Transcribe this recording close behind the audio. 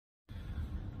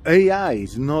AI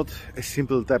is not a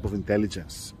simple type of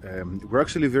intelligence. We're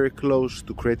actually very close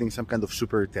to creating some kind of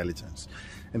superintelligence.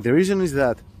 And the reason is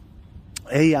that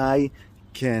AI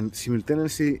can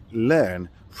simultaneously learn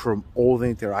from all the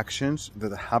interactions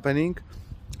that are happening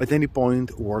at any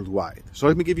point worldwide. So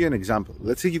let me give you an example.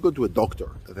 Let's say you go to a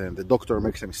doctor, then the doctor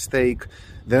makes a mistake,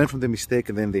 they learn from the mistake,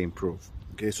 and then they improve.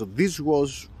 Okay, so this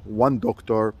was one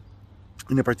doctor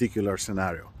in a particular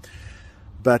scenario.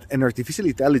 But an artificial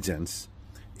intelligence,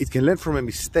 it can learn from a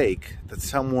mistake that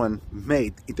someone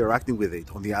made interacting with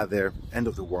it on the other end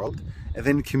of the world, and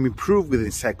then it can improve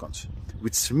within seconds,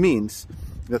 which means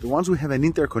that once we have an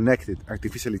interconnected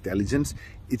artificial intelligence,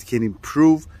 it can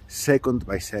improve second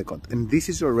by second. And this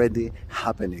is already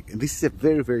happening. And this is a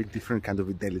very, very different kind of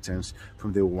intelligence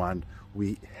from the one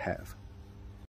we have.